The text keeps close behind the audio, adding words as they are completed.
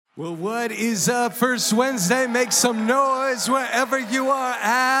Well, what is up? First Wednesday, make some noise wherever you are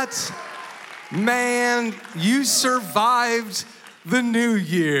at. Man, you survived the new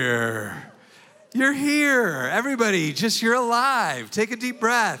year. You're here. Everybody, you're alive. Take a deep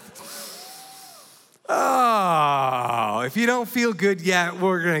breath. Oh, if you don't feel good yet,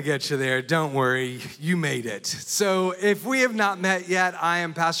 we're going to get you there. Don't worry, you made it. So if we have not met yet, I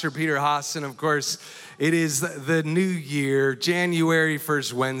am Pastor Peter Haas, and of course, it is the new year, January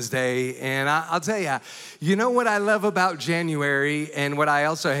 1st Wednesday, and I'll tell you, you know what I love about January, and what I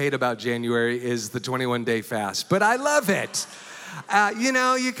also hate about January is the 21-day fast, but I love it.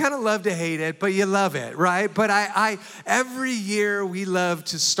 You kind of love to hate it, but you love it, right? But I every year we love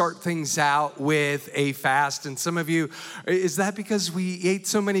to start things out with a fast, and some of you, is that because we ate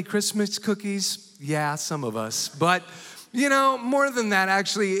so many Christmas cookies? Yeah, some of us, but more than that,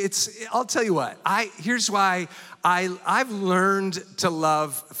 actually, I'll tell you what, here's why I've learned to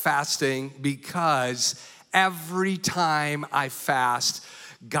love fasting, because every time I fast,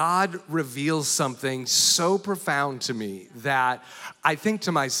 God reveals something so profound to me that I think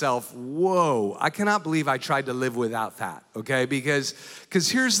to myself, whoa, I cannot believe I tried to live without that, okay? Because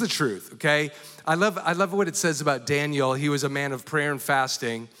here's the truth, okay? I love what it says about Daniel. He was a man of prayer and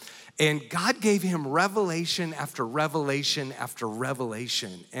fasting. And God gave him revelation after revelation after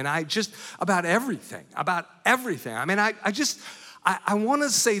revelation. And about everything. I mean, I want to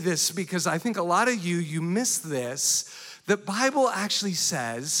say this because I think a lot of you miss this. The Bible actually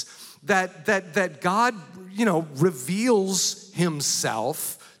says that God, reveals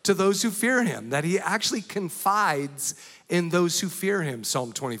himself to those who fear him, that he actually confides in those who fear him,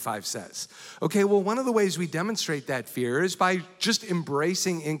 Psalm 25 says. Okay, well, one of the ways we demonstrate that fear is by just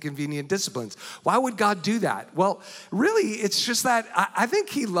embracing inconvenient disciplines. Why would God do that? Well, really, it's just that I think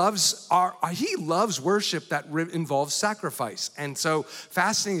he loves worship that involves sacrifice. And so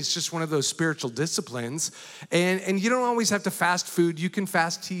fasting is just one of those spiritual disciplines. And you don't always have to fast food. You can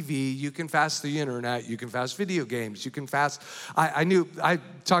fast TV, you can fast the internet, you can fast video games, you can fast. I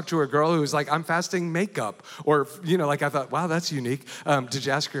talked to a girl who was like, I'm fasting makeup. Or, I thought, wow, that's unique. Did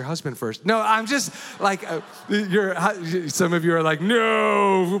you ask your husband first? No, I'm just like, some of you are like,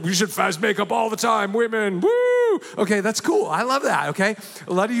 no, we should fast makeup all the time, women, woo! Okay, that's cool. I love that, okay?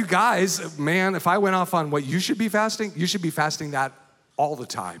 A lot of you guys, man, if I went off on what you should be fasting that all the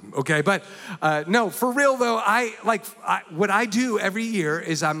time, okay? But no, for real though, what I do every year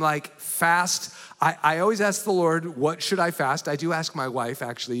is I'm like, fast. I always ask the Lord, what should I fast? I do ask my wife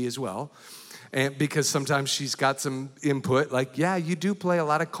actually as well. And because sometimes she's got some input, like, yeah, you do play a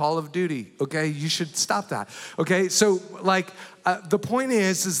lot of Call of Duty, okay? You should stop that, okay? So, the point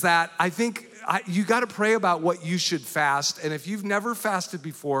is that I think you got to pray about what you should fast. And if you've never fasted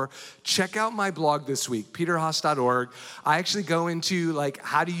before, check out my blog this week, peterhaas.org. I actually go into,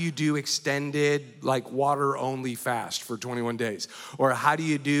 how do you do extended, water-only fast for 21 days? Or how do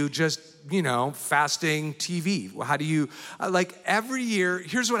you do just, fasting TV? How do you, every year,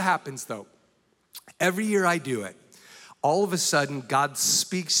 here's what happens, though. Every year I do it, all of a sudden, God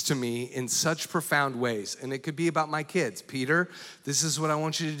speaks to me in such profound ways. And it could be about my kids. Peter, this is what I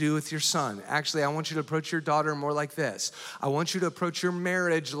want you to do with your son. Actually, I want you to approach your daughter more like this. I want you to approach your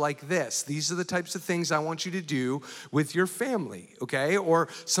marriage like this. These are the types of things I want you to do with your family, okay? Or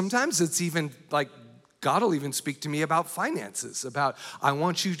sometimes it's even God will even speak to me about finances, about I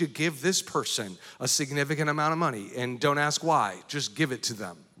want you to give this person a significant amount of money, and don't ask why, just give it to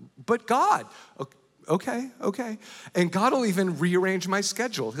them. But God, okay. And God will even rearrange my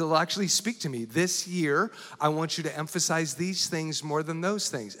schedule. He'll actually speak to me. This year, I want you to emphasize these things more than those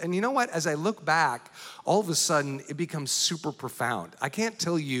things. And you know what? As I look back, all of a sudden, it becomes super profound. I can't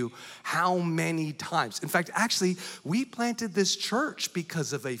tell you how many times. In fact, actually, we planted this church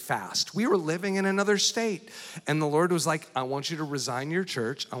because of a fast. We were living in another state. And the Lord was like, I want you to resign your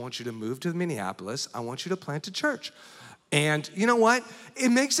church. I want you to move to Minneapolis. I want you to plant a church. And you know what? It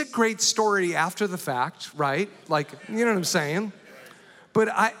makes a great story after the fact, right? You know what I'm saying? But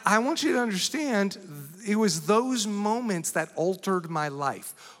I want you to understand, it was those moments that altered my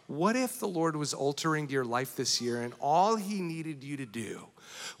life. What if the Lord was altering your life this year and all he needed you to do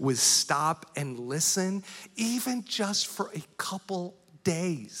was stop and listen, even just for a couple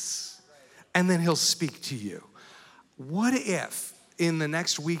days, and then he'll speak to you? What if in the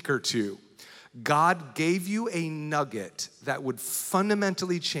next week or two, God gave you a nugget that would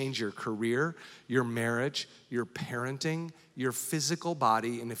fundamentally change your career, your marriage, your parenting, your physical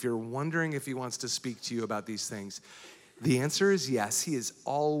body? And if you're wondering if he wants to speak to you about these things, the answer is yes, he is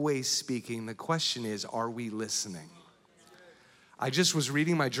always speaking. The question is, are we listening? I just was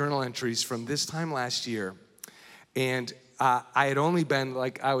reading my journal entries from this time last year, and I had only been,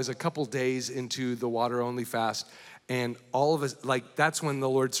 I was a couple days into the water only fast, and all of us, that's when the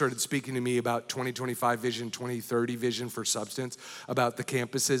Lord started speaking to me about 2025 vision, 2030 vision for Substance, about the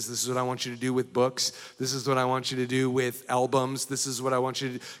campuses. This is what I want you to do with books. This is what I want you to do with albums. This is what I want you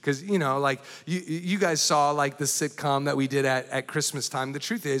to do. Because, you guys saw, the sitcom that we did at Christmas time. The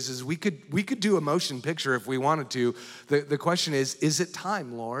truth is we could do a motion picture if we wanted to. The question is it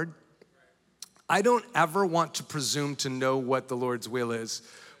time, Lord? I don't ever want to presume to know what the Lord's will is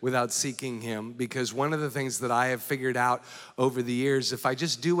without seeking him, because one of the things that I have figured out over the years, if I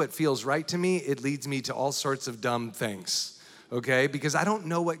just do what feels right to me, it leads me to all sorts of dumb things, okay? Because I don't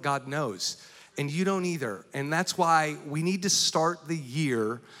know what God knows, and you don't either. And that's why we need to start the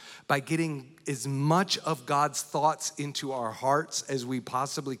year by getting as much of God's thoughts into our hearts as we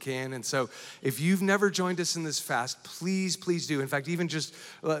possibly can. And so if you've never joined us in this fast, please do. In fact, even just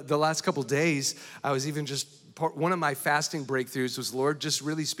the last couple days, I was even just one of my fasting breakthroughs was, Lord, just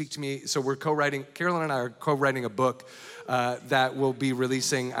really speak to me. So we're co-writing, Carolyn and I are co-writing a book that will be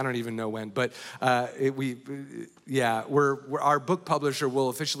releasing, I don't even know when, but our book publisher will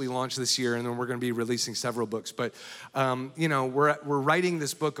officially launch this year, and then we're going to be releasing several books. But we're writing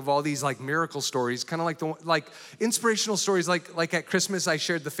this book of all these miracle stories, kind of like inspirational stories. Like at Christmas, I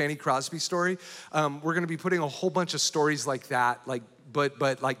shared the Fanny Crosby story. We're going to be putting a whole bunch of stories like that,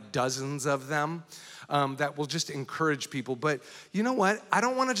 but dozens of them. That will just encourage people. But you know what? I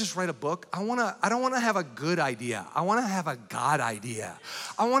don't want to just write a book. I don't want to have a good idea. I want to have a God idea.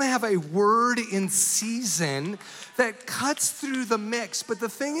 I want to have a word in season that cuts through the mix. But the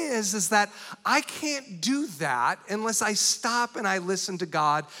thing is that I can't do that unless I stop and I listen to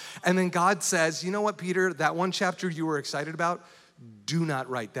God. And then God says, you know what, Peter, that one chapter you were excited about, do not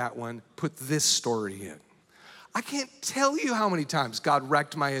write that one. Put this story in. I can't tell you how many times God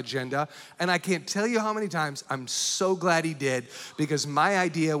wrecked my agenda, and I can't tell you how many times I'm so glad he did, because my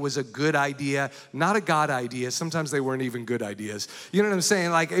idea was a good idea, not a God idea. Sometimes they weren't even good ideas. You know what I'm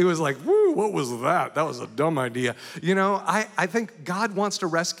saying? It was woo, what was that? That was a dumb idea. I think God wants to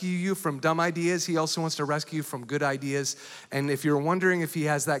rescue you from dumb ideas. He also wants to rescue you from good ideas. And if you're wondering if he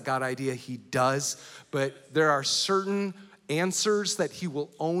has that God idea, he does. But there are certain answers that he will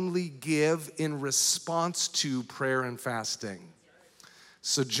only give in response to prayer and fasting.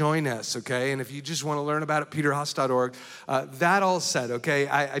 So join us, okay? And if you just want to learn about it, peterhaas.org. That all said, okay?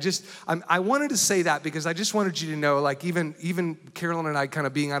 I wanted to say that because I just wanted you to know, even Carolyn and I kind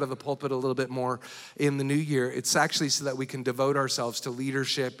of being out of the pulpit a little bit more in the new year, it's actually so that we can devote ourselves to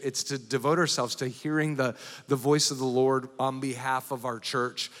leadership. It's to devote ourselves to hearing the voice of the Lord on behalf of our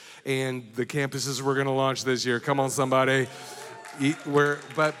church and the campuses we're going to launch this year. Come on, somebody.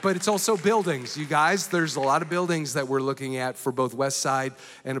 But it's also buildings, you guys. There's a lot of buildings that we're looking at for both West Side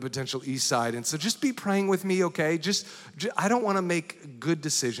and a potential East Side. And so just be praying with me, okay? I don't want to make good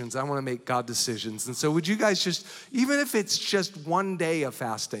decisions. I want to make God decisions. And so would you guys just, even if it's just one day of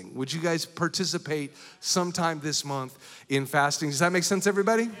fasting, would you guys participate sometime this month in fasting? Does that make sense,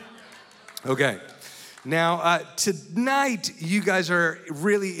 everybody? Okay. Now, tonight, you guys are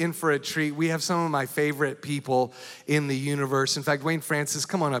really in for a treat. We have some of my favorite people in the universe. In fact, Wayne Francis,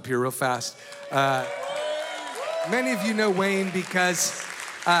 come on up here real fast. Many of you know Wayne because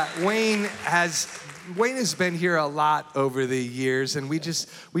Wayne has been here a lot over the years, and we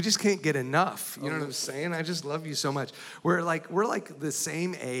just can't get enough. You know what I'm saying? I just love you so much. We're like the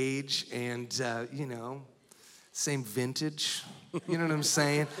same age and same vintage. You know what I'm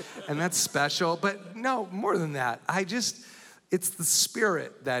saying? And that's special. But no, more than that. It's the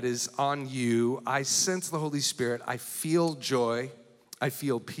Spirit that is on you. I sense the Holy Spirit. I feel joy. I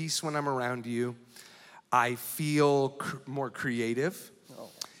feel peace when I'm around you. I feel more creative.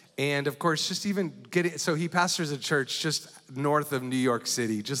 And of course, just even so he pastors a church just north of New York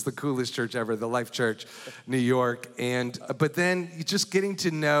City, just the coolest church ever, the Life Church, New York. But then just getting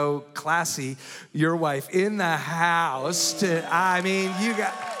to know Classy, your wife, in the house. You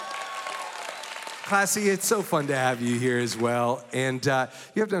got Classy, it's so fun to have you here as well. And you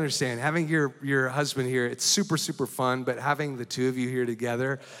have to understand, having your husband here, it's super, super fun. But having the two of you here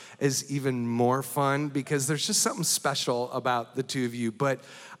together is even more fun because there's just something special about the two of you. But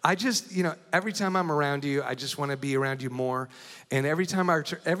I just, every time I'm around you, I just want to be around you more. And every time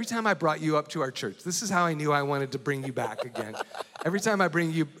I brought you up to our church, this is how I knew I wanted to bring you back again. Every time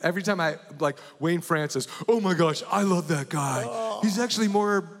I like Wayne Francis, oh my gosh, I love that guy. He's actually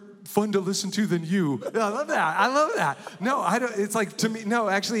more fun to listen to than you. I love that. No, I don't. It's like, to me, no,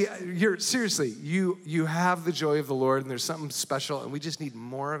 actually, you have the joy of the Lord, and there's something special, and we just need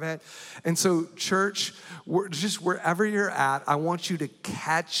more of it. And so, church, just wherever you're at, I want you to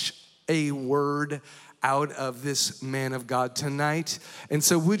catch a word out of this man of God tonight. And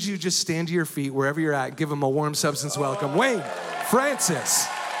so would you just stand to your feet wherever you're at, give him a warm substance welcome. Wayne Francis.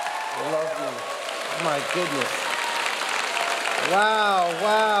 I love you. My goodness. Wow.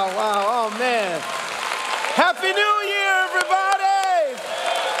 Oh, man. Happy New Year, everybody.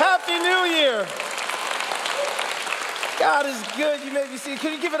 Happy New Year. God is good. You may be seated.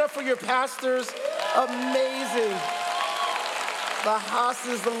 Can you give it up for your pastors? Amazing. The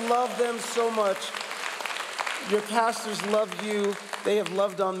Haas's, love them so much. Your pastors love you. They have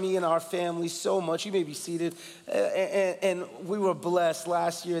loved on me and our family so much. You may be seated. And we were blessed.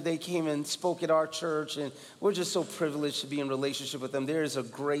 Last year, they came and spoke at our church, and we're just so privileged to be in relationship with them. There is a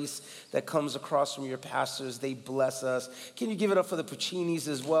grace that comes across from your pastors. They bless us. Can you give it up for the Puccinis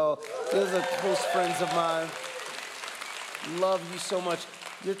as well? Those are close friends of mine. Love you so much.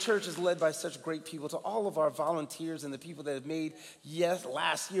 Your church is led by such great people. To all of our volunteers and the people that have made,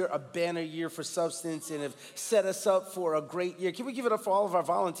 last year a banner year for Substance and have set us up for a great year. Can we give it up for all of our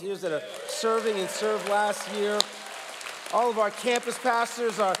volunteers that are serving and served last year? All of our campus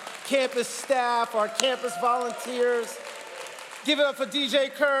pastors, our campus staff, our campus volunteers. Give it up for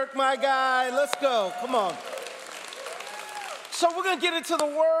DJ Kirk, my guy. Let's go. Come on. So we're going to get into the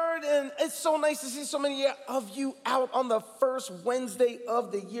Word, and it's so nice to see so many of you out on the first Wednesday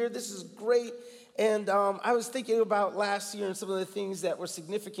of the year. This is great, and I was thinking about last year and some of the things that were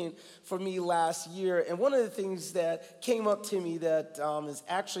significant for me last year, and one of the things that came up to me that is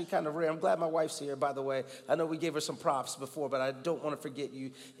actually kind of rare. I'm glad my wife's here, by the way. I know we gave her some props before, but I don't want to forget you.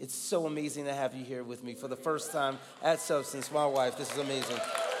 It's so amazing to have you here with me for the first time at Substance. My wife, this is amazing.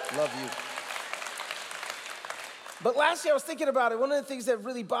 Love you. But last year I was thinking about it. One of the things that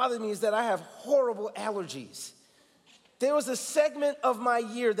really bothered me is that I have horrible allergies. There was a segment of my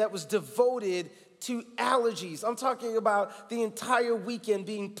year that was devoted to allergies. I'm talking about the entire weekend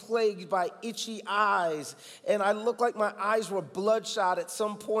being plagued by itchy eyes. And I looked like my eyes were bloodshot at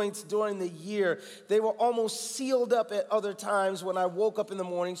some points during the year. They were almost sealed up at other times when I woke up in the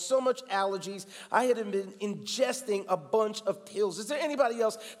morning. So much allergies. I had been ingesting a bunch of pills. Is there anybody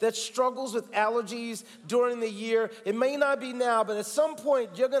else that struggles with allergies during the year? It may not be now, but at some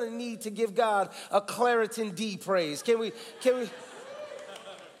point you're going to need to give God a Claritin D praise. Can we?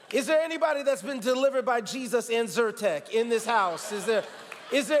 Is there anybody that's been delivered by Jesus and Zyrtec in this house? Is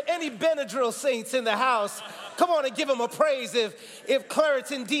there any Benadryl saints in the house? Come on and give them a praise if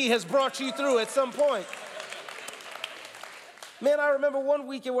Claritin D has brought you through at some point. Man, I remember one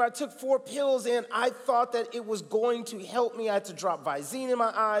weekend where I took 4 pills and I thought that it was going to help me. I had to drop Visine in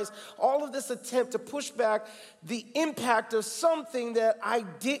my eyes. All of this attempt to push back the impact of something that I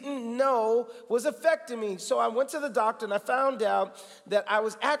didn't know was affecting me. So I went to the doctor and I found out that I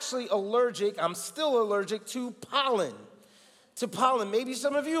was actually allergic. I'm still allergic to pollen. Maybe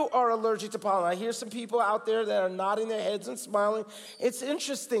some of you are allergic to pollen. I hear some people out there that are nodding their heads and smiling. It's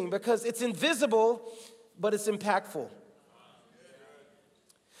interesting because it's invisible, but it's impactful.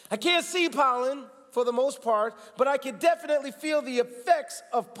 I can't see pollen for the most part, but I can definitely feel the effects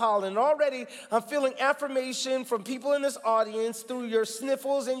of pollen. Already, I'm feeling affirmation from people in this audience through your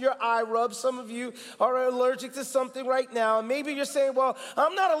sniffles and your eye rubs. Some of you are allergic to something right now. And maybe you're saying, well,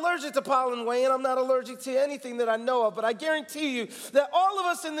 I'm not allergic to pollen, Wayne. I'm not allergic to anything that I know of. But I guarantee you that all of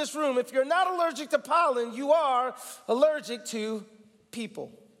us in this room, if you're not allergic to pollen, you are allergic to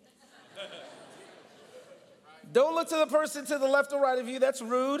people. Don't look to the person to the left or right of you. That's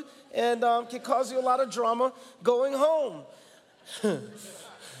rude and can cause you a lot of drama going home.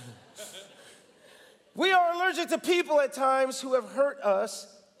 We are allergic to people at times who have hurt us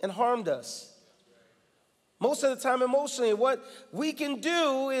and harmed us. Most of the time emotionally. What we can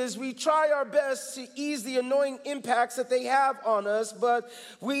do is we try our best to ease the annoying impacts that they have on us, but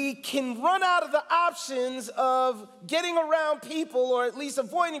we can run out of the options of getting around people or at least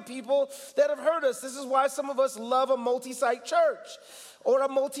avoiding people that have hurt us. This is why some of us love a multi-site church or a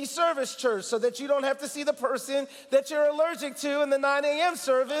multi-service church so that you don't have to see the person that you're allergic to in the 9 a.m.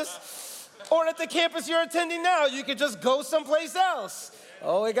 service or at the campus you're attending now. You could just go someplace else.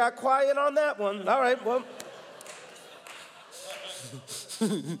 Oh, it got quiet on that one. All right, well.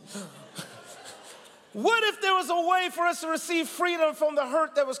 What if there was a way for us to receive freedom from the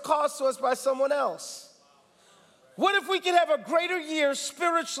hurt that was caused to us by someone else? What if we could have a greater year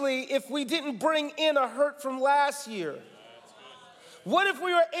spiritually if we didn't bring in a hurt from last year? What if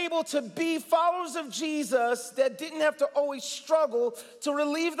we were able to be followers of Jesus that didn't have to always struggle to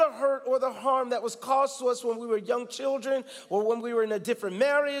relieve the hurt or the harm that was caused to us when we were young children, or when we were in a different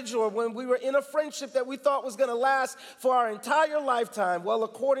marriage, or when we were in a friendship that we thought was going to last for our entire lifetime? Well,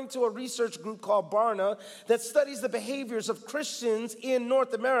 according to a research group called Barna that studies the behaviors of Christians in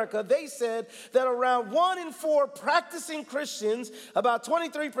North America, they said that around 1 in 4 practicing Christians, about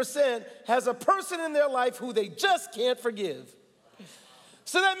 23%, has a person in their life who they just can't forgive.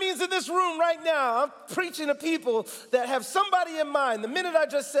 So that means in this room right now, I'm preaching to people that have somebody in mind. The minute I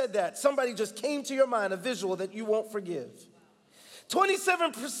just said that, somebody just came to your mind, a visual that you won't forgive.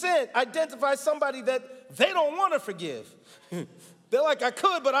 27% identify somebody that they don't want to forgive. They're like, I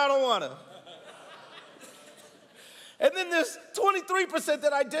could, but I don't want to. And then there's 23%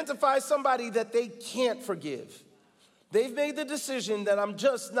 that identify somebody that they can't forgive. They've made the decision that I'm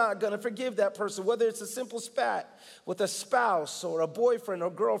just not going to forgive that person, whether it's a simple spat with a spouse or a boyfriend or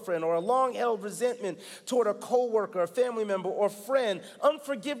girlfriend, or a long-held resentment toward a coworker, a family member, or friend.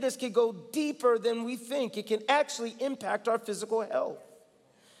 Unforgiveness can go deeper than we think. It can actually impact our physical health.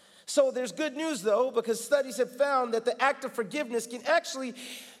 So there's good news, though, because studies have found that the act of forgiveness can actually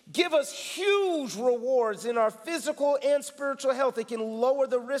give us huge rewards in our physical and spiritual health. It can lower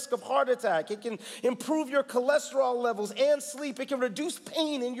the risk of heart attack. It can improve your cholesterol levels and sleep. It can reduce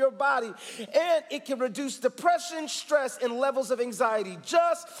pain in your body. And it can reduce depression, stress, and levels of anxiety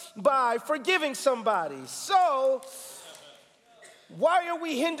just by forgiving somebody. So why are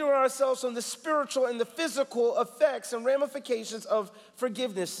we hindering ourselves from the spiritual and the physical effects and ramifications of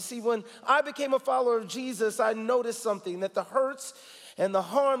forgiveness? See, when I became a follower of Jesus, I noticed something, that the hurts and the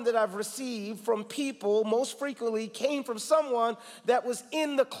harm that I've received from people most frequently came from someone that was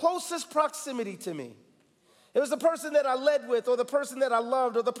in the closest proximity to me. It was the person that I led with, or the person that I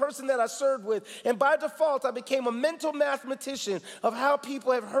loved, or the person that I served with. And by default, I became a mental mathematician of how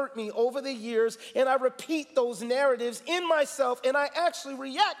people have hurt me over the years. And I repeat those narratives in myself, and I actually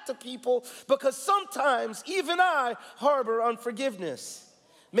react to people because sometimes even I harbor unforgiveness.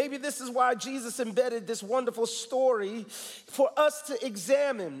 Maybe this is why Jesus embedded this wonderful story for us to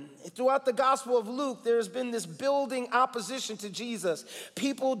examine. Throughout the Gospel of Luke, there's been this building opposition to Jesus.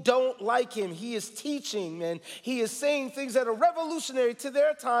 People don't like him. He is teaching, and he is saying things that are revolutionary to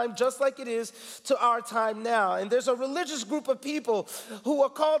their time, just like it is to our time now. And there's a religious group of people who are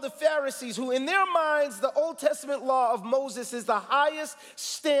called the Pharisees, who in their minds, the Old Testament law of Moses is the highest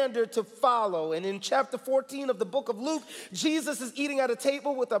standard to follow. And in chapter 14 of the book of Luke, Jesus is eating at a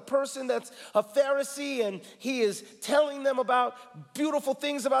table with a person that's a Pharisee, and he is telling them about beautiful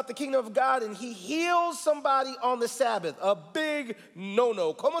things about the kingdom of God, and he heals somebody on the Sabbath. A big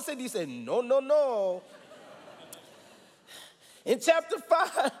no-no. ¿Cómo se dice? No, no, no. In chapter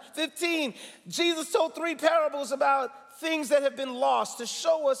 15, Jesus told 3 parables about things that have been lost to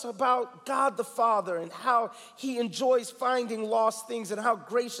show us about God the Father and how he enjoys finding lost things and how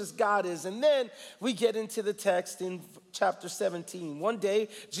gracious God is. And then we get into the text in chapter 17. One day,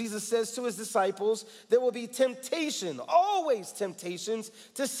 Jesus says to his disciples, there will be temptation, always temptations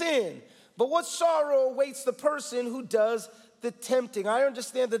to sin. But what sorrow awaits the person who does the tempting? I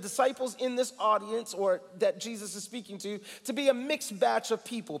understand the disciples in this audience, or that Jesus is speaking to be a mixed batch of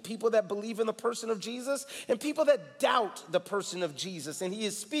people that believe in the person of Jesus and people that doubt the person of Jesus. And he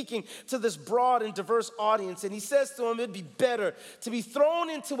is speaking to this broad and diverse audience, and he says to them, it'd be better to be thrown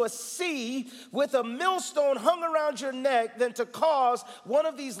into a sea with a millstone hung around your neck than to cause one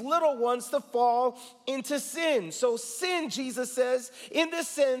of these little ones to fall into sin. So sin, Jesus says, in this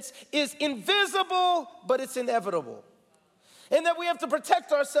sense, is invisible, but it's inevitable. And that we have to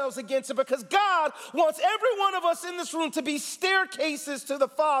protect ourselves against it, because God wants every one of us in this room to be staircases to the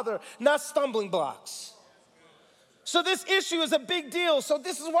Father, not stumbling blocks. So this issue is a big deal. So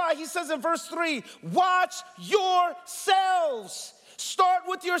this is why he says in verse 3, watch yourselves. Start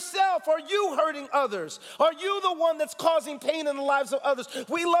with yourself. Are you hurting others? Are you the one that's causing pain in the lives of others?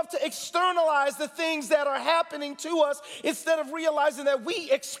 We love to externalize the things that are happening to us instead of realizing that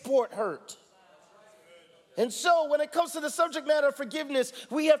we export hurt. And so when it comes to the subject matter of forgiveness,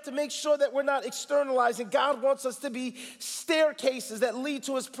 we have to make sure that we're not externalizing. God wants us to be staircases that lead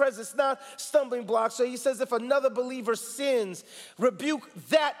to his presence, not stumbling blocks. So he says, if another believer sins, rebuke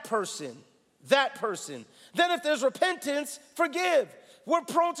that person. Then if there's repentance, forgive. We're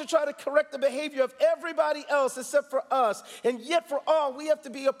prone to try to correct the behavior of everybody else except for us. And yet for all, we have to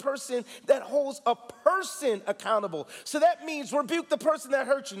be a person that holds a person accountable. So that means rebuke the person that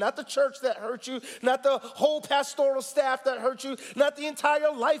hurt you, not the church that hurt you, not the whole pastoral staff that hurt you, not the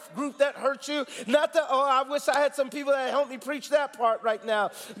entire life group that hurt you, not the, oh, I wish I had some people that help me preach that part right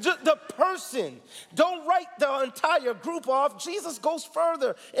now. Just the person. Don't write the entire group off. Jesus goes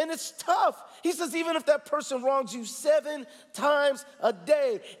further, and it's tough. He says, even if that person wrongs you 7 times a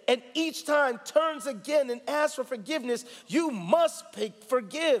day, and each time turns again and asks for forgiveness, you must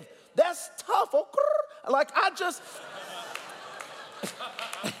forgive. That's tough. Oh, like I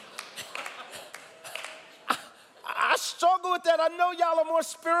struggle with that. I know y'all are more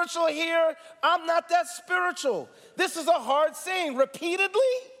spiritual here. I'm not that spiritual. This is a hard saying. Repeatedly,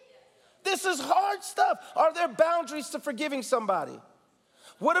 this is hard stuff. Are there boundaries to forgiving somebody?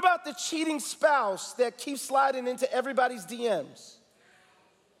 What about the cheating spouse that keeps sliding into everybody's DMs?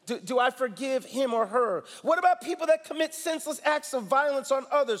 Do I forgive him or her? What about people that commit senseless acts of violence on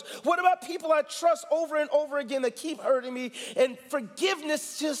others? What about people I trust over and over again that keep hurting me? And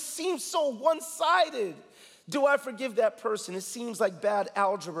forgiveness just seems so one-sided. Do I forgive that person? It seems like bad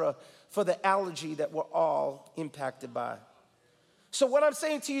algebra for the allergy that we're all impacted by. So what I'm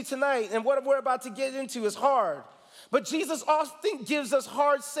saying to you tonight and what we're about to get into is hard. But Jesus often gives us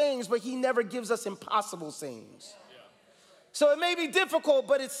hard sayings, but he never gives us impossible sayings. So it may be difficult,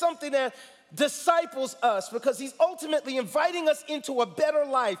 but it's something that disciples us because he's ultimately inviting us into a better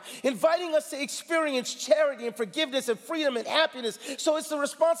life, inviting us to experience charity and forgiveness and freedom and happiness. So it's the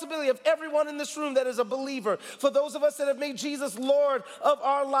responsibility of everyone in this room that is a believer. For those of us that have made Jesus Lord of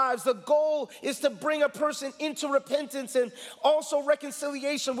our lives, the goal is to bring a person into repentance and also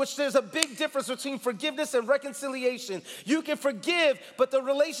reconciliation, which there's a big difference between forgiveness and reconciliation. You can forgive, but the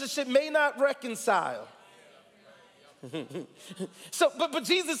relationship may not reconcile. But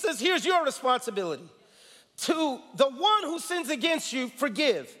Jesus says, here's your responsibility. To the one who sins against you,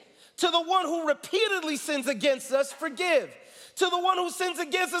 forgive. To the one who repeatedly sins against us, forgive. To the one who sins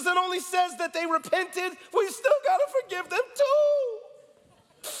against us and only says that they repented, we still gotta forgive them too.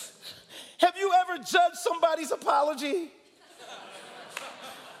 Have you ever judged somebody's apology?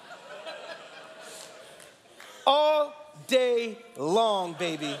 All day long,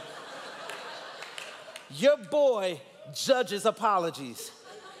 baby. Your boy judges apologies.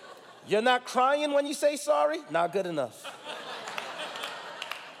 You're not crying when you say sorry? Not good enough.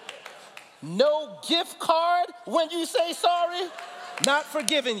 No gift card when you say sorry? Not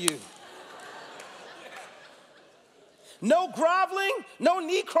forgiving you. No groveling, no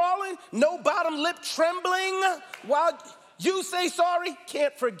knee crawling, no bottom lip trembling while you say sorry?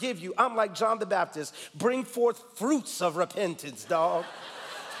 Can't forgive you. I'm like John the Baptist. Bring forth fruits of repentance, dog.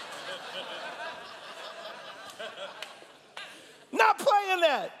 Not playing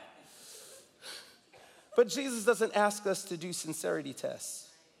that. But Jesus doesn't ask us to do sincerity tests.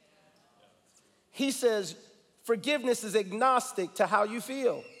 He says forgiveness is agnostic to how you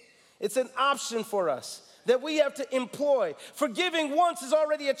feel. It's an option for us that we have to employ. Forgiving once is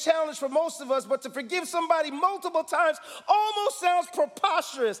already a challenge for most of us, but to forgive somebody multiple times almost sounds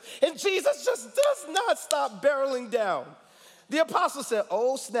preposterous. And Jesus just does not stop barreling down. The apostles said,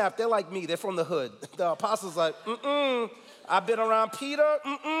 oh snap, they're like me, they're from the hood. The apostles like, I've been around Peter,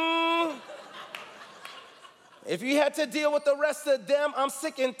 If you had to deal with the rest of them, I'm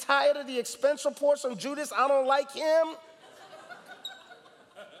sick and tired of the expense reports from Judas. I don't like him.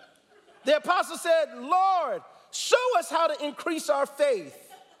 The apostle said, Lord, show us how to increase our faith.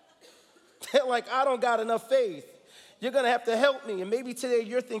 They're like, I don't got enough faith. You're going to have to help me. And maybe today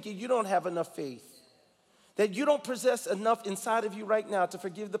you're thinking you don't have enough faith, that you don't possess enough inside of you right now to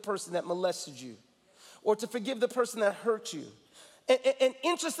forgive the person that molested you or to forgive the person that hurt you. And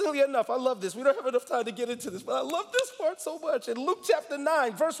interestingly enough, I love this. We don't have enough time to get into this, but I love this part so much. In Luke chapter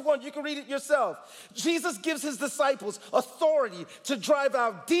 9, verse 1, you can read it yourself. Jesus gives his disciples authority to drive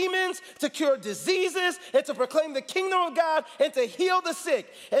out demons, to cure diseases, and to proclaim the kingdom of God, and to heal the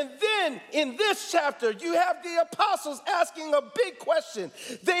sick. And then in this chapter, you have the apostles asking a big question.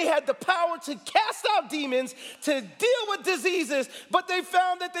 They had the power to cast out demons, to deal with diseases, but they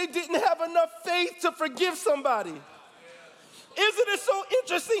found that they didn't have enough faith to forgive somebody. Isn't it so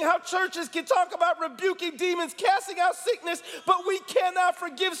interesting how churches can talk about rebuking demons, casting out sickness, but we cannot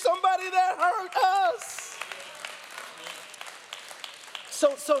forgive somebody that hurt us?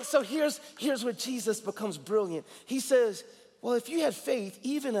 So here's where Jesus becomes brilliant. He says, well, if you had faith,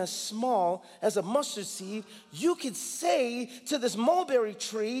 even as small as a mustard seed, you could say to this mulberry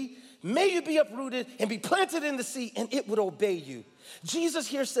tree, may you be uprooted and be planted in the sea, and it would obey you. Jesus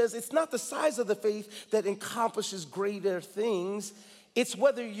here says it's not the size of the faith that accomplishes greater things. It's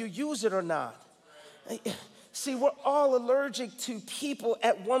whether you use it or not. See, we're all allergic to people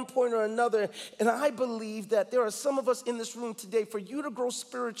at one point or another, and I believe that there are some of us in this room today, for you to grow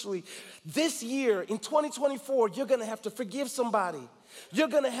spiritually, this year, in 2024, you're gonna have to forgive somebody. You're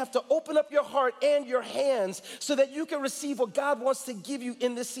gonna have to open up your heart and your hands so that you can receive what God wants to give you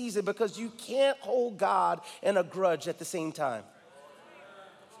in this season, because you can't hold God and a grudge at the same time.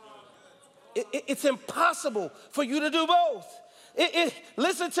 It's impossible for you to do both.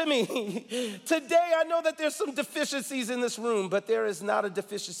 Listen to me. Today, I know that there's some deficiencies in this room, but there is not a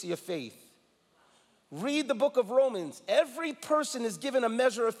deficiency of faith. Read the book of Romans. Every person is given a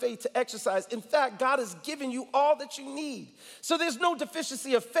measure of faith to exercise. In fact, God has given you all that you need. So there's no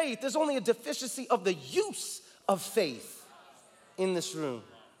deficiency of faith. There's only a deficiency of the use of faith in this room.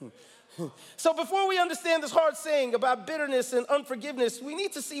 So before we understand this hard saying about bitterness and unforgiveness, we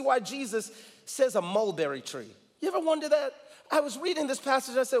need to see why Jesus says a mulberry tree. You ever wonder that? I was reading this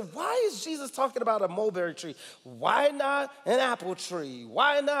passage and I said, why is Jesus talking about a mulberry tree? Why not an apple tree?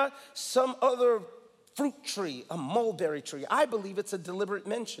 Why not some other fruit tree, a mulberry tree? I believe it's a deliberate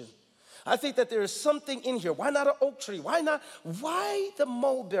mention. I think that there is something in here. Why not an oak tree? Why the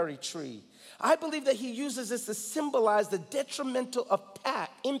mulberry tree? I believe that he uses this to symbolize the detrimental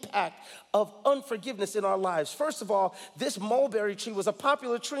impact of unforgiveness in our lives. First of all, this mulberry tree was a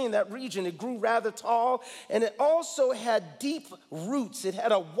popular tree in that region. It grew rather tall, and it also had deep roots. It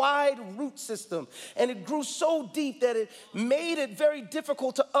had a wide root system, and it grew so deep that it made it very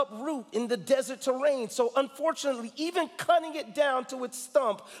difficult to uproot in the desert terrain. So unfortunately, even cutting it down to its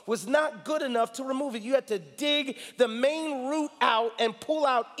stump was not good enough to remove it. You had to dig the main root out and pull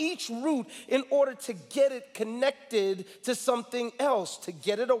out each root in order to get it connected to something else, to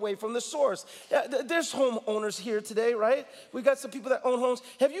get it away from the source. There's homeowners here today, right? We got some people that own homes.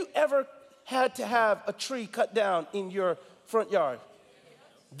 Have you ever had to have a tree cut down in your front yard?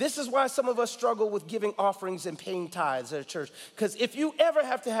 This is why some of us struggle with giving offerings and paying tithes at a church. Because if you ever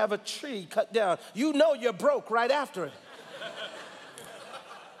have to have a tree cut down, you know you're broke right after it.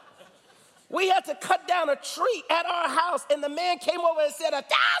 We had to cut down a tree at our house, and the man came over and said, $1,000.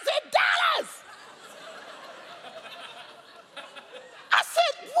 I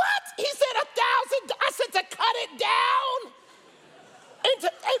said, what? He said, 1,000. I said, to cut it down? And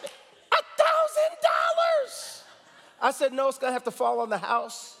 $1,000. I said, no, it's gonna have to fall on the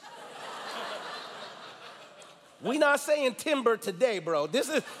house. We not saying timber today, bro. This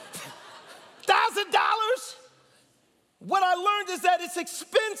is $1,000. What I learned is that it's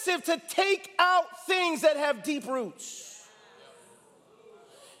expensive to take out things that have deep roots.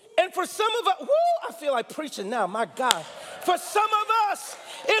 And for some of us, I feel like preaching now, my God. For some of us,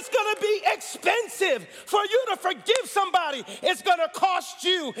 it's gonna be expensive for you to forgive somebody. It's gonna cost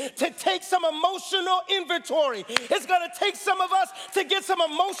you to take some emotional inventory. It's gonna take some of us to get some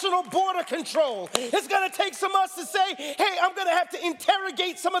emotional border control. It's gonna take some of us to say, hey, I'm gonna have to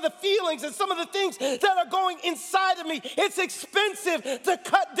interrogate some of the feelings and some of the things that are going inside of me. It's expensive to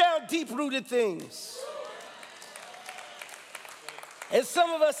cut down deep-rooted things. And some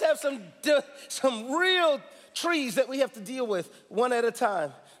of us have some real trees that we have to deal with one at a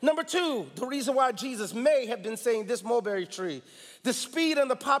time. Number two, the reason why Jesus may have been saying this mulberry tree, the speed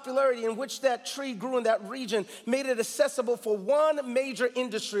and the popularity in which that tree grew in that region made it accessible for one major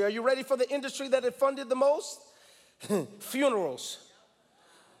industry. Are you ready for the industry that it funded the most? Funerals.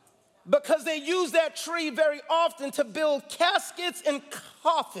 Because they used that tree very often to build caskets and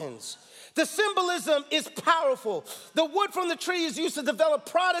coffins. The symbolism is powerful. The wood from the tree is used to develop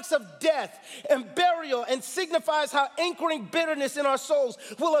products of death and burial, and signifies how anchoring bitterness in our souls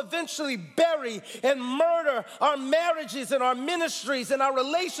will eventually bury and murder our marriages and our ministries and our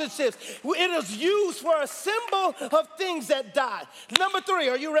relationships. It is used for a symbol of things that die. Number three,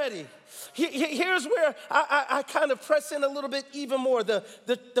 are you ready? Here's where I kind of press in a little bit even more.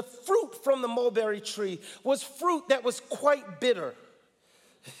 The fruit from the mulberry tree was fruit that was quite bitter.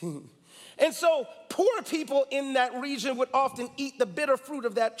 And so poor people in that region would often eat the bitter fruit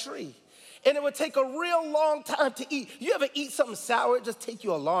of that tree. And it would take a real long time to eat. You ever eat something sour? It just take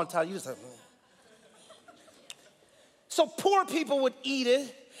you a long time. You just like, So poor people would eat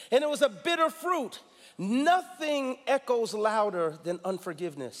it, and it was a bitter fruit. Nothing echoes louder than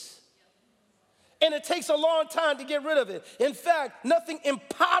unforgiveness. And it takes a long time to get rid of it. In fact, nothing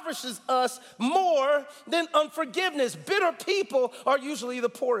impoverishes us more than unforgiveness. Bitter people are usually the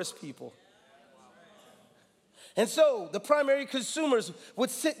poorest people. And so the primary consumers would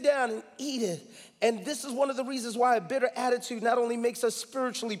sit down and eat it. And this is one of the reasons why a bitter attitude not only makes us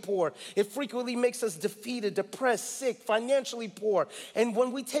spiritually poor, it frequently makes us defeated, depressed, sick, financially poor. And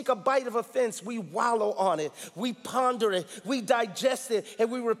when we take a bite of offense, we wallow on it, we ponder it, we digest it,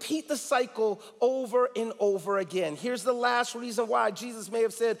 and we repeat the cycle over and over again. Here's the last reason why Jesus may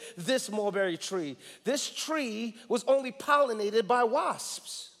have said this mulberry tree. This tree was only pollinated by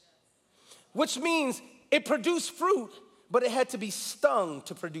wasps, which means it produced fruit, but it had to be stung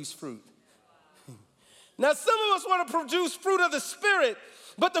to produce fruit. Now, some of us want to produce fruit of the Spirit,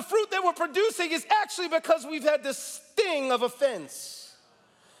 but the fruit that we're producing is actually because we've had this sting of offense.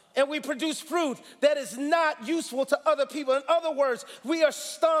 And we produce fruit that is not useful to other people. In other words, we are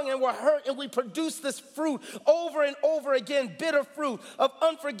stung and we're hurt, and we produce this fruit over and over again, bitter fruit of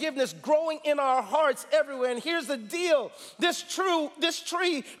unforgiveness growing in our hearts everywhere. And here's the deal. This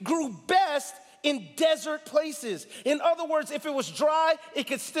tree grew best in desert places. In other words, if it was dry, it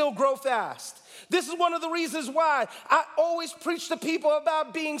could still grow fast. This is one of the reasons why I always preach to people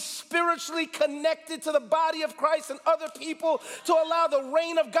about being spiritually connected to the body of Christ and other people to allow the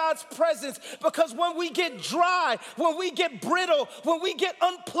reign of God's presence. Because when we get dry, when we get brittle, when we get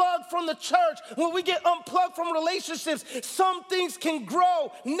unplugged from the church, when we get unplugged from relationships, some things can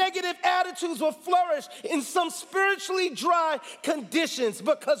grow. Negative attitudes will flourish in some spiritually dry conditions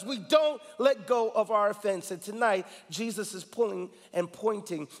because we don't let go of our offense. And tonight, Jesus is pulling and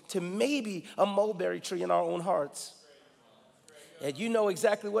pointing to maybe a mulberry tree in our own hearts. And you know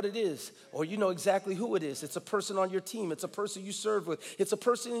exactly what it is, or you know exactly who it is. It's a person on your team. It's a person you serve with. It's a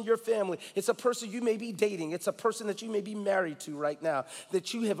person in your family. It's a person you may be dating. It's a person that you may be married to right now,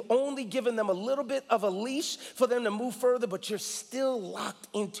 that you have only given them a little bit of a leash for them to move further, but you're still locked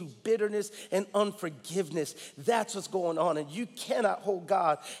into bitterness and unforgiveness. That's what's going on, and you cannot hold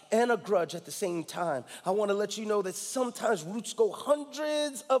God and a grudge at the same time. I want to let you know that sometimes roots go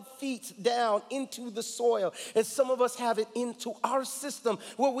hundreds of feet down into the soil, and some of us have it into our system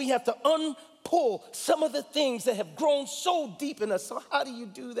where we have to unpull some of the things that have grown so deep in us. So how do you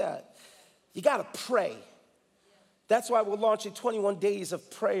do that? You got to pray. That's why we're launching 21 days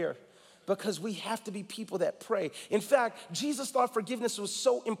of prayer, because we have to be people that pray. In fact, Jesus thought forgiveness was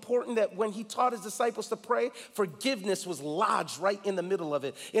so important that when he taught his disciples to pray, forgiveness was lodged right in the middle of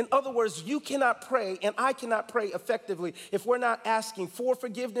it. In other words, you cannot pray and I cannot pray effectively if we're not asking for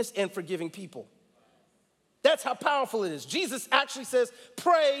forgiveness and forgiving people. That's how powerful it is. Jesus actually says,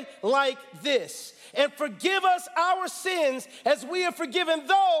 pray like this, and forgive us our sins as we have forgiven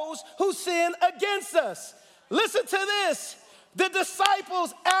those who sin against us. Listen to this. The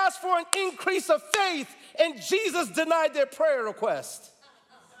disciples asked for an increase of faith, and Jesus denied their prayer request.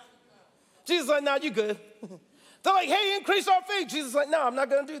 Jesus is like, no, you good. They're like, hey, increase our faith. Jesus is like, no, I'm not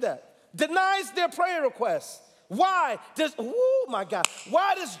going to do that. Denies their prayer request. Why? Oh my God.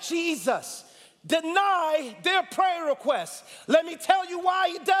 Why does Jesus deny their prayer requests? Let me tell you why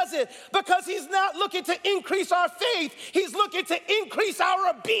he does it. Because he's not looking to increase our faith. He's looking to increase our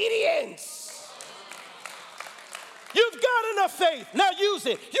obedience. You've got enough faith. Now use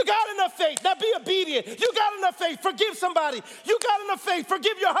it. You got enough faith. Now be obedient. You got enough faith. Forgive somebody. You got enough faith.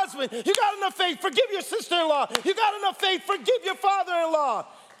 Forgive your husband. You got enough faith. Forgive your sister-in-law. You got enough faith. Forgive your father-in-law.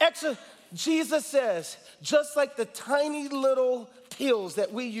 Jesus says, just like the tiny little pills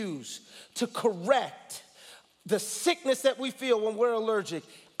that we use to correct the sickness that we feel when we're allergic,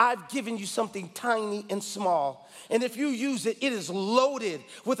 I've given you something tiny and small. And if you use it, it is loaded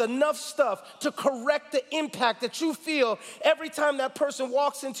with enough stuff to correct the impact that you feel every time that person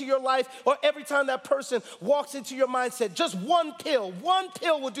walks into your life or every time that person walks into your mindset. Just one pill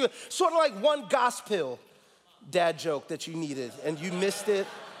will do it. Sort of like one gospel dad joke that you needed and you missed it.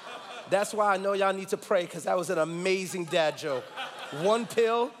 That's why I know y'all need to pray, because that was an amazing dad joke. One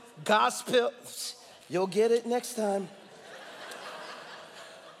pill, gospel. You'll get it next time.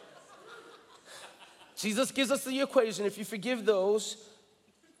 Jesus gives us the equation. If you forgive those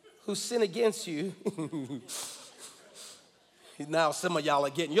who sin against you, now some of y'all are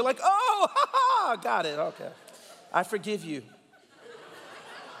getting, you're like, oh, ha, ha, got it, okay. I forgive you.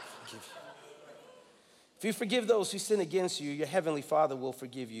 If you forgive those who sin against you, your heavenly Father will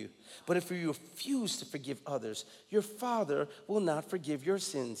forgive you. But if you refuse to forgive others, your Father will not forgive your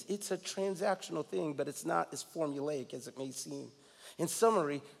sins. It's a transactional thing, but it's not as formulaic as it may seem. In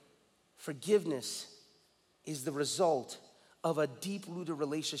summary, forgiveness is the result of a deep-rooted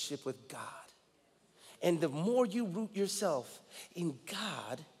relationship with God. And the more you root yourself in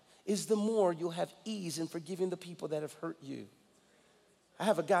God, is the more you'll have ease in forgiving the people that have hurt you. I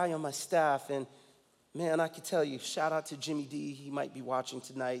have a guy on my staff, and man, I can tell you, shout out to Jimmy D. He might be watching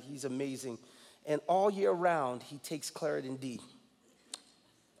tonight. He's amazing. And all year round, he takes Claritin D.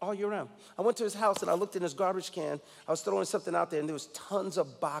 All year round. I went to his house and I looked in his garbage can. I was throwing something out there and there was tons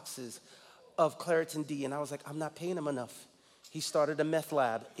of boxes of Claritin D. And I was like, I'm not paying him enough. He started a meth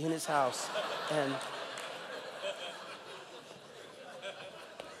lab in his house. And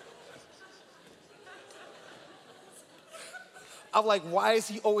I'm like, why is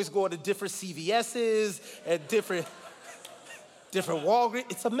he always going to different CVS's and different Walgreens?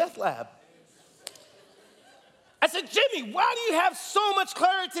 It's a meth lab. I said, Jimmy, why do you have so much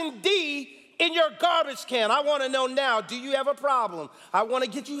Claritin D in your garbage can? I want to know now, do you have a problem? I want to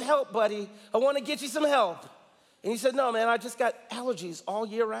get you help, buddy. I want to get you some help. And he said, no, man, I just got allergies all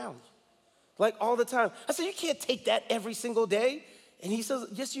year round, like all the time. I said, you can't take that every single day. And he says,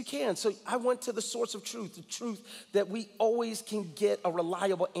 yes, you can. So I went to the source of truth, the truth that we always can get a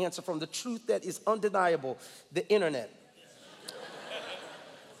reliable answer from, the truth that is undeniable, the internet.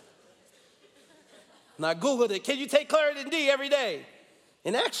 And I Googled it, can you take Claritin D every day?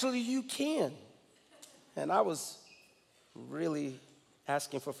 And actually you can. And I was really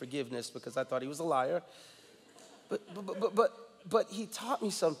asking for forgiveness because I thought he was a liar. But he taught me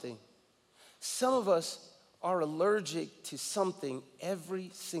something. Some of us are allergic to something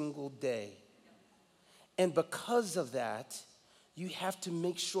every single day. And because of that, you have to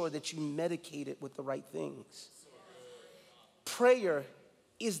make sure that you medicate it with the right things. Prayer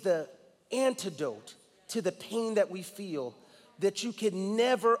is the antidote to the pain that we feel that you can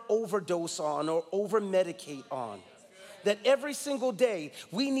never overdose on or over-medicate on. That every single day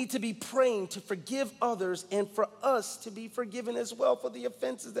we need to be praying to forgive others and for us to be forgiven as well for the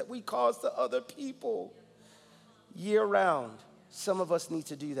offenses that we cause to other people. Year round, some of us need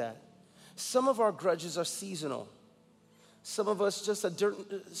to do that. Some of our grudges are seasonal. Some of us just a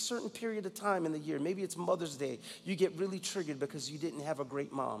certain period of time in the year. Maybe it's Mother's Day. You get really triggered because you didn't have a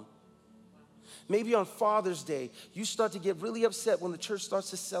great mom. Maybe on Father's Day, you start to get really upset when the church starts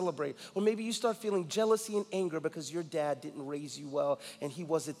to celebrate. Or maybe you start feeling jealousy and anger because your dad didn't raise you well and he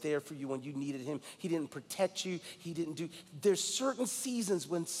wasn't there for you when you needed him. He didn't protect you. He didn't do. There's certain seasons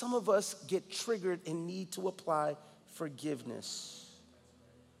when some of us get triggered and need to apply forgiveness.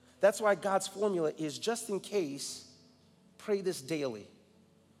 That's why God's formula is, just in case, pray this daily,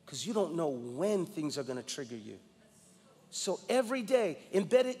 because you don't know when things are going to trigger you. So every day,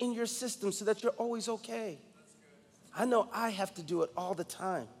 embed it in your system so that you're always okay. I know I have to do it all the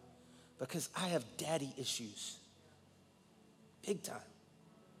time because I have daddy issues. Big time.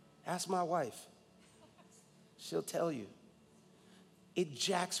 Ask my wife. She'll tell you. It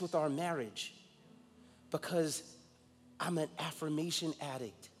jacks with our marriage because I'm an affirmation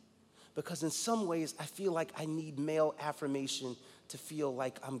addict. Because in some ways, I feel like I need male affirmation to feel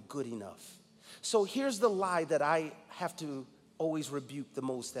like I'm good enough. So here's the lie that I have to always rebuke the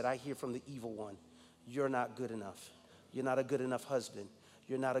most, that I hear from the evil one. You're not good enough. You're not a good enough husband.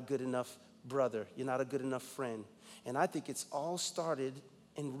 You're not a good enough brother. You're not a good enough friend. And I think it's all started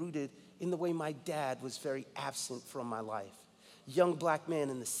and rooted in the way my dad was very absent from my life. Young black man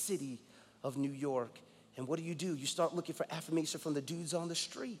in the city of New York. And what do? You start looking for affirmation from the dudes on the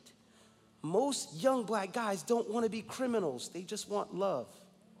street. Most young black guys don't want to be criminals. They just want love.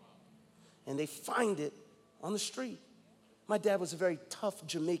 And they find it on the street. My dad was a very tough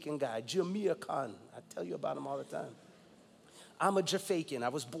Jamaican guy, Jamaican. I tell you about him all the time. I'm a Jafacan. I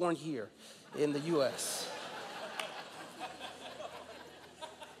was born here in the U.S.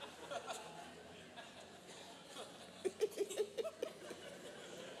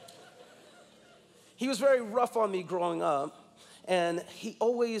 He was very rough on me growing up, and he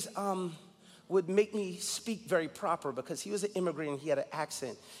always would make me speak very proper because he was an immigrant and he had an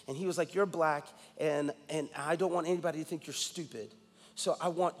accent. And he was like, you're black, and I don't want anybody to think you're stupid. So I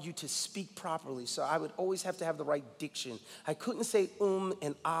want you to speak properly. So I would always have to have the right diction. I couldn't say and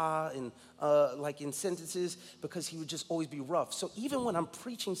and like in sentences because he would just always be rough. So even when I'm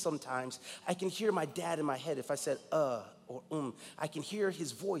preaching sometimes, I can hear my dad in my head. If I said or I can hear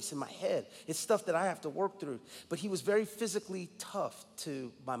his voice in my head. It's stuff that I have to work through. But he was very physically tough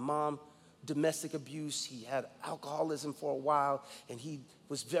to my mom. Domestic abuse. He had alcoholism for a while, and he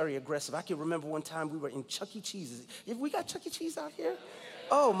was very aggressive. I can remember one time we were in Chuck E. Cheese. If we got Chuck E. Cheese out here?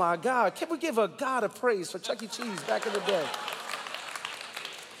 Oh my God. Can we give a God a praise for Chuck E. Cheese back in the day?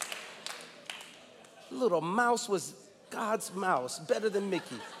 Little mouse was God's mouse, better than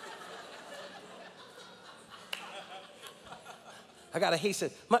Mickey. I gotta hasten.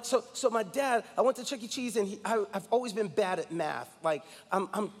 So my dad, I went to Chuck E. Cheese, and I've always been bad at math. Like,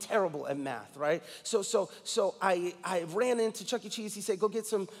 I'm terrible at math, right? So I ran into Chuck E. Cheese. He said, go get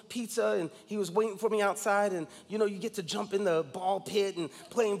some pizza, and he was waiting for me outside. And you know, you get to jump in the ball pit and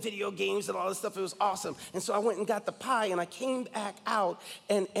playing video games and all this stuff. It was awesome. And so I went and got the pie, and I came back out,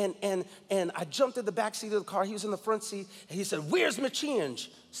 and I jumped in the back seat of the car. He was in the front seat, and he said, where's my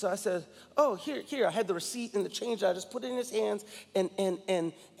change? So I said, oh, here. I had the receipt and the change. I just put it in his hands, and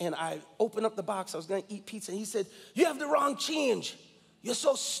I opened up the box. I was going to eat pizza. And he said, you have the wrong change. You're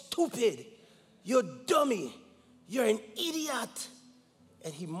so stupid. You're a dummy. You're an idiot.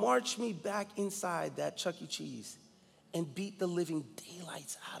 And he marched me back inside that Chuck E. Cheese and beat the living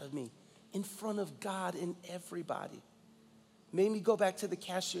daylights out of me in front of God and everybody. Made me go back to the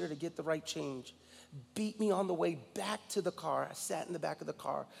cashier to get the right change. Beat me on the way back to the car. I sat in the back of the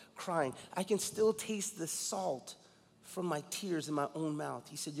car crying. I can still taste the salt from my tears in my own mouth.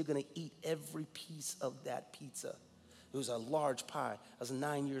 He said, you're gonna eat every piece of that pizza. It was a large pie. I was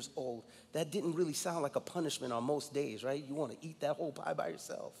 9 years old. That didn't really sound like a punishment on most days, right? You wanna eat that whole pie by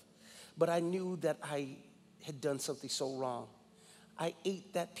yourself. But I knew that I had done something so wrong. I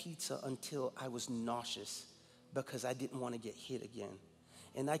ate that pizza until I was nauseous because I didn't wanna get hit again.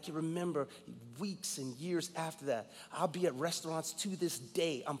 And I can remember weeks and years after that, I'll be at restaurants to this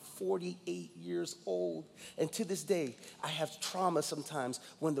day. I'm 48 years old. And to this day, I have trauma sometimes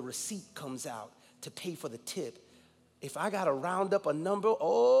when the receipt comes out to pay for the tip. If I got to round up a number,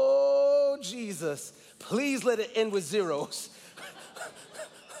 oh, Jesus, please let it end with zeros.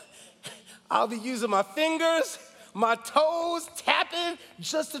 I'll be using my fingers, my toes, tapping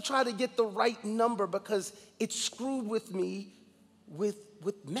just to try to get the right number because it screwed with me with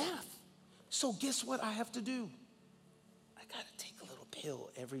math. So guess what I have to do? I got to take a little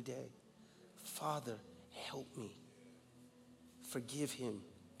pill every day. Father, help me. Forgive him.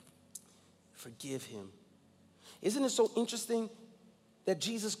 Forgive him. Isn't it so interesting that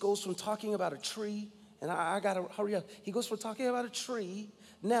Jesus goes from talking about a tree, and I got to hurry up. He goes from talking about a tree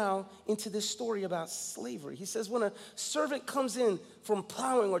now into this story about slavery. He says, when a servant comes in from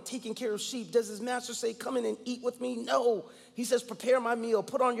plowing or taking care of sheep, does his master say, come in and eat with me? No. He says, prepare my meal,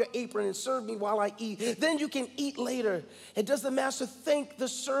 put on your apron and serve me while I eat. Then you can eat later. And does the master thank the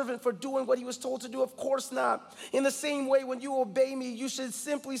servant for doing what he was told to do? Of course not. In the same way, when you obey me, you should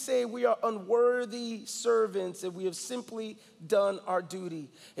simply say, we are unworthy servants and we have simply done our duty.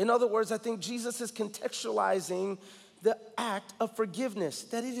 In other words, I think Jesus is contextualizing the act of forgiveness,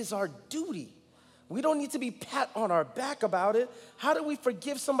 that it is our duty. We don't need to be pat on our back about it. How do we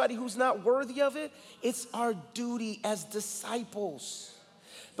forgive somebody who's not worthy of it? It's our duty as disciples.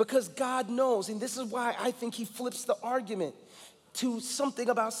 Because God knows, and this is why I think he flips the argument to something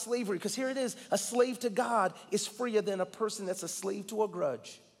about slavery. Because here it is, a slave to God is freer than a person that's a slave to a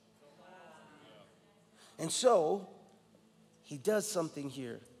grudge. And so, he does something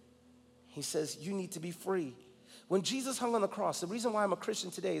here. He says, you need to be free. When Jesus hung on the cross, the reason why I'm a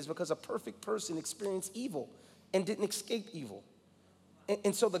Christian today is because a perfect person experienced evil and didn't escape evil.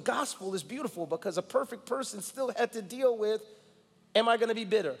 And so the gospel is beautiful because a perfect person still had to deal with, am I going to be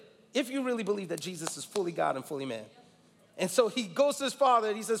bitter? If you really believe that Jesus is fully God and fully man. And so he goes to his father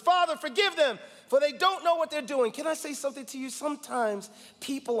and he says, Father, forgive them, for they don't know what they're doing. Can I say something to you? Sometimes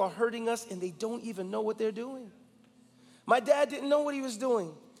people are hurting us and they don't even know what they're doing. My dad didn't know what he was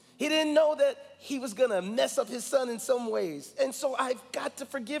doing. He didn't know that he was going to mess up his son in some ways. And so I've got to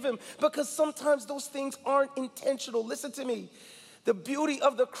forgive him because sometimes those things aren't intentional. Listen to me. The beauty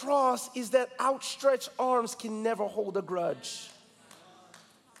of the cross is that outstretched arms can never hold a grudge.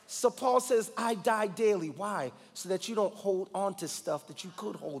 So Paul says, I die daily. Why? So that you don't hold on to stuff that you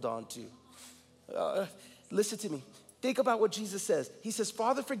could hold on to. Listen to me. Think about what Jesus says. He says,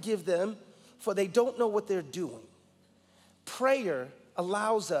 Father, forgive them, for they don't know what they're doing. Prayer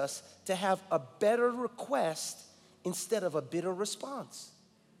allows us to have a better request instead of a bitter response.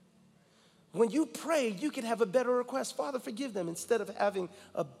 When you pray, you can have a better request. Father, forgive them, instead of having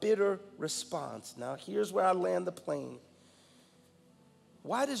a bitter response. Now, here's where I land the plane.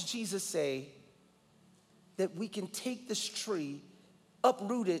 Why does Jesus say that we can take this tree,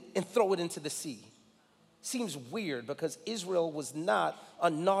 uproot it, and throw it into the sea? Seems weird because Israel was not a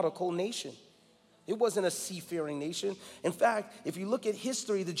nautical nation. It wasn't a seafaring nation. In fact, if you look at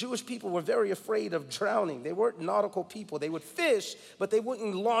history, the Jewish people were very afraid of drowning. They weren't nautical people. They would fish, but they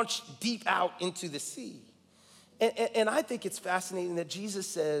wouldn't launch deep out into the sea. And I think it's fascinating that Jesus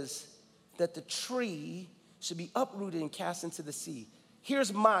says that the tree should be uprooted and cast into the sea.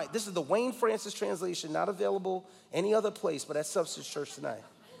 This is the Wayne Francis translation, not available any other place, but at Substance Church tonight.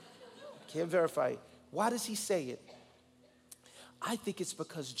 Can't verify it. Why does he say it? I think it's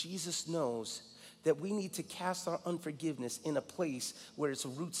because Jesus knows that we need to cast our unforgiveness in a place where its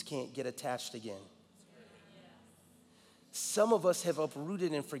roots can't get attached again. Some of us have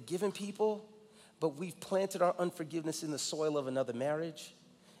uprooted and forgiven people, but we've planted our unforgiveness in the soil of another marriage,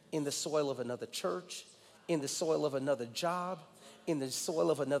 in the soil of another church, in the soil of another job, in the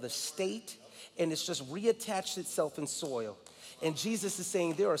soil of another state, and it's just reattached itself in soil. And Jesus is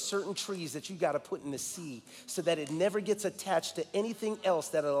saying there are certain trees that you got to put in the sea so that it never gets attached to anything else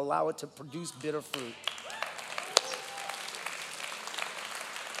that will allow it to produce bitter fruit.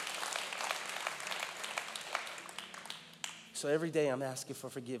 So every day I'm asking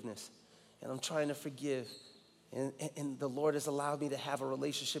for forgiveness, and I'm trying to forgive. And the Lord has allowed me to have a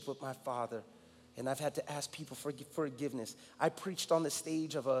relationship with my Father, and I've had to ask people for forgiveness. I preached on the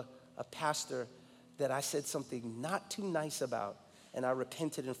stage of a pastor that I said something not too nice about, and I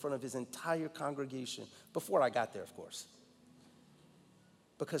repented in front of his entire congregation before I got there, of course.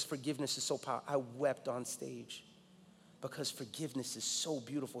 Because forgiveness is so powerful. I wept on stage because forgiveness is so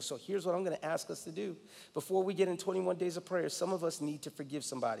beautiful. So here's what I'm going to ask us to do. Before we get in 21 days of prayer, some of us need to forgive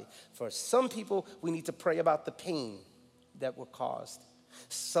somebody. For some people, we need to pray about the pain that were caused.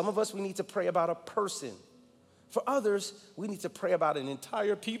 Some of us, we need to pray about a person. For others, we need to pray about an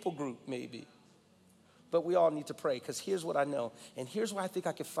entire people group, maybe. But we all need to pray, because here's what I know. And here's why I think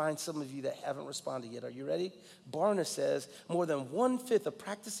I can find some of you that haven't responded yet. Are you ready? Barna says more than 1/5 of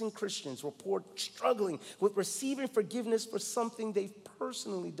practicing Christians report struggling with receiving forgiveness for something they've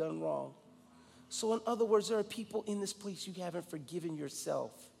personally done wrong. So in other words, there are people in this place you haven't forgiven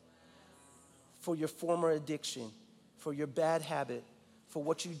yourself for your former addiction, for your bad habit, for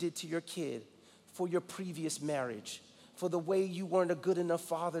what you did to your kid, for your previous marriage, for the way you weren't a good enough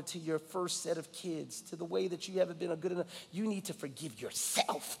father to your first set of kids, to the way that you haven't been a good enough. You need to forgive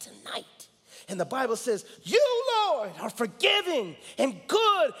yourself tonight. And the Bible says, you, Lord, are forgiving and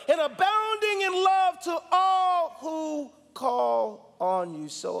good and abounding in love to all who call on you.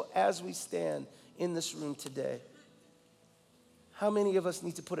 So as we stand in this room today, how many of us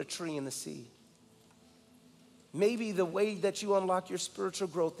need to put a tree in the sea? Maybe the way that you unlock your spiritual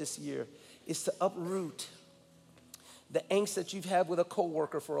growth this year is to uproot the angst that you've had with a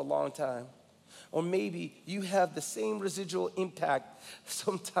coworker for a long time. Or maybe you have the same residual impact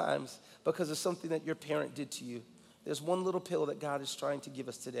sometimes because of something that your parent did to you. There's one little pill that God is trying to give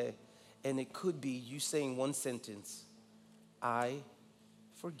us today, and it could be you saying one sentence: I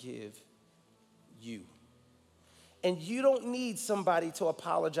forgive you. And you don't need somebody to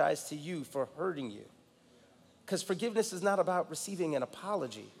apologize to you for hurting you, because forgiveness is not about receiving an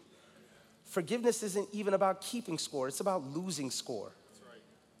apology. Forgiveness isn't even about keeping score. It's about losing score. That's right.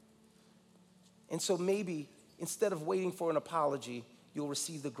 And so maybe instead of waiting for an apology, you'll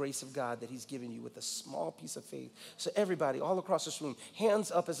receive the grace of God that he's given you with a small piece of faith. So everybody all across this room, hands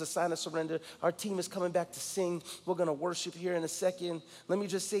up as a sign of surrender. Our team is coming back to sing. We're going to worship here in a second. Let me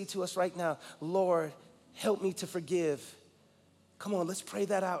just say to us right now, Lord, help me to forgive. Come on, let's pray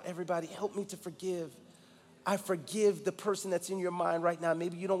that out, everybody. Help me to forgive. I forgive the person that's in your mind right now.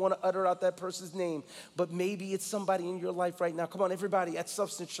 Maybe you don't want to utter out that person's name, but maybe it's somebody in your life right now. Come on, everybody at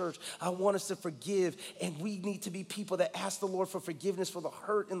Substance Church, I want us to forgive, and we need to be people that ask the Lord for forgiveness for the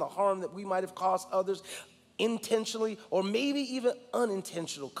hurt and the harm that we might have caused others, intentionally or maybe even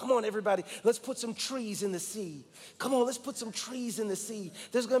unintentional. Come on, everybody, let's put some trees in the sea. Come on, let's put some trees in the sea.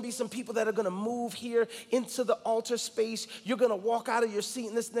 There's going to be some people that are going to move here into the altar space. You're going to walk out of your seat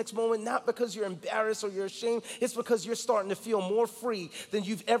in this next moment, not because you're embarrassed or you're ashamed. It's because you're starting to feel more free than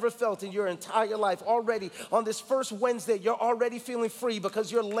you've ever felt in your entire life. Already on this first Wednesday, you're already feeling free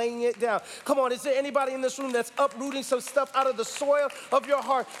because you're laying it down. Come on, is there anybody in this room that's uprooting some stuff out of the soil of your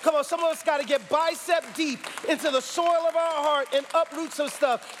heart? Come on, some of us got to get bicep deep into the soil of our heart and uproot some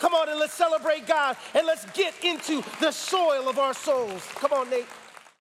stuff. Come on, and let's celebrate God, and let's get into the soil of our souls. Come on, Nate.